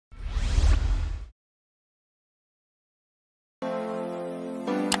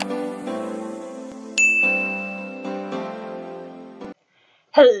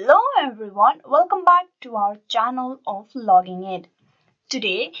Hello everyone, welcome back to our channel of Logging It.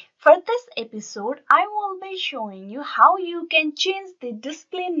 Today, for this episode, I will be showing you how you can change the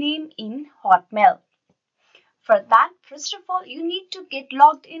display name in Hotmail. For that, first of all, you need to get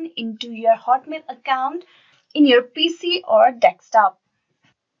logged into your Hotmail account in your PC or desktop.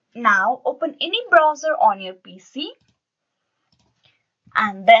 Now, open any browser on your PC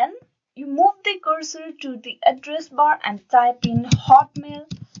and then you move the cursor to the address bar and type in hotmail.com.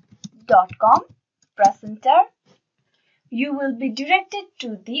 Press enter. You will be directed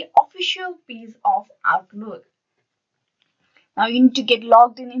to the official page of Outlook. Now you need to get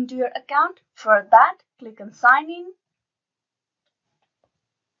logged into your account. For that, click on sign in.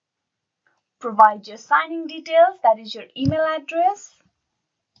 Provide your signing details, that is your email address.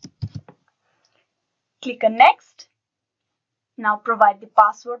 Click on next. Now provide the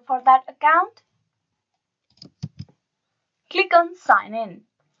password for that account. Click on sign in.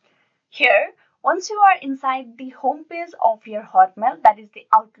 Here, once you are inside the home page of your Hotmail, that is the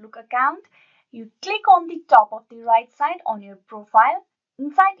Outlook account, you click on the top of the right side on your profile.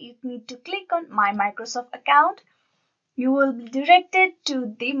 Inside, you need to click on My Microsoft Account. You will be directed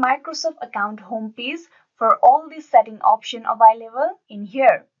to the Microsoft Account homepage for all the setting options available in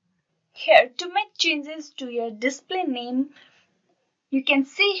here. Here, to make changes to your display name, you can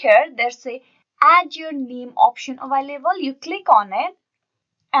see here there's a Add Your Name option available. You click on it.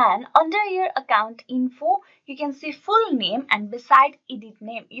 And under your account info, you can see full name and beside edit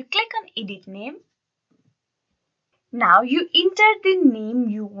name, you click on edit name. Now you enter the name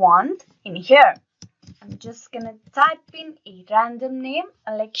you want in here. I'm just gonna type in a random name,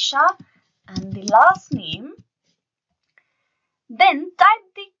 Alexa, and the last name. Then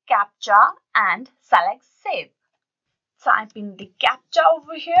type the Captcha and select save. Type in the Captcha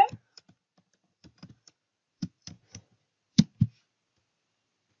over here.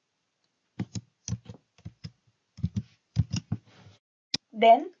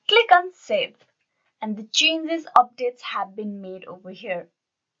 Then click on save. And the changes updates have been made over here.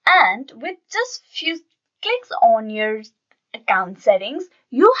 And with just few clicks on your account settings,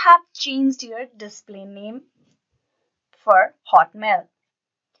 you have changed your display name for Hotmail.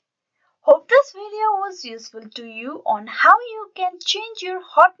 Hope this video was useful to you on how you can change your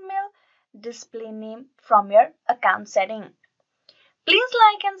Hotmail display name from your account setting. Please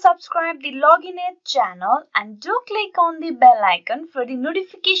like and subscribe the Login It channel and do click on the bell icon for the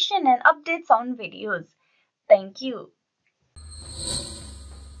notification and updates on videos. Thank you.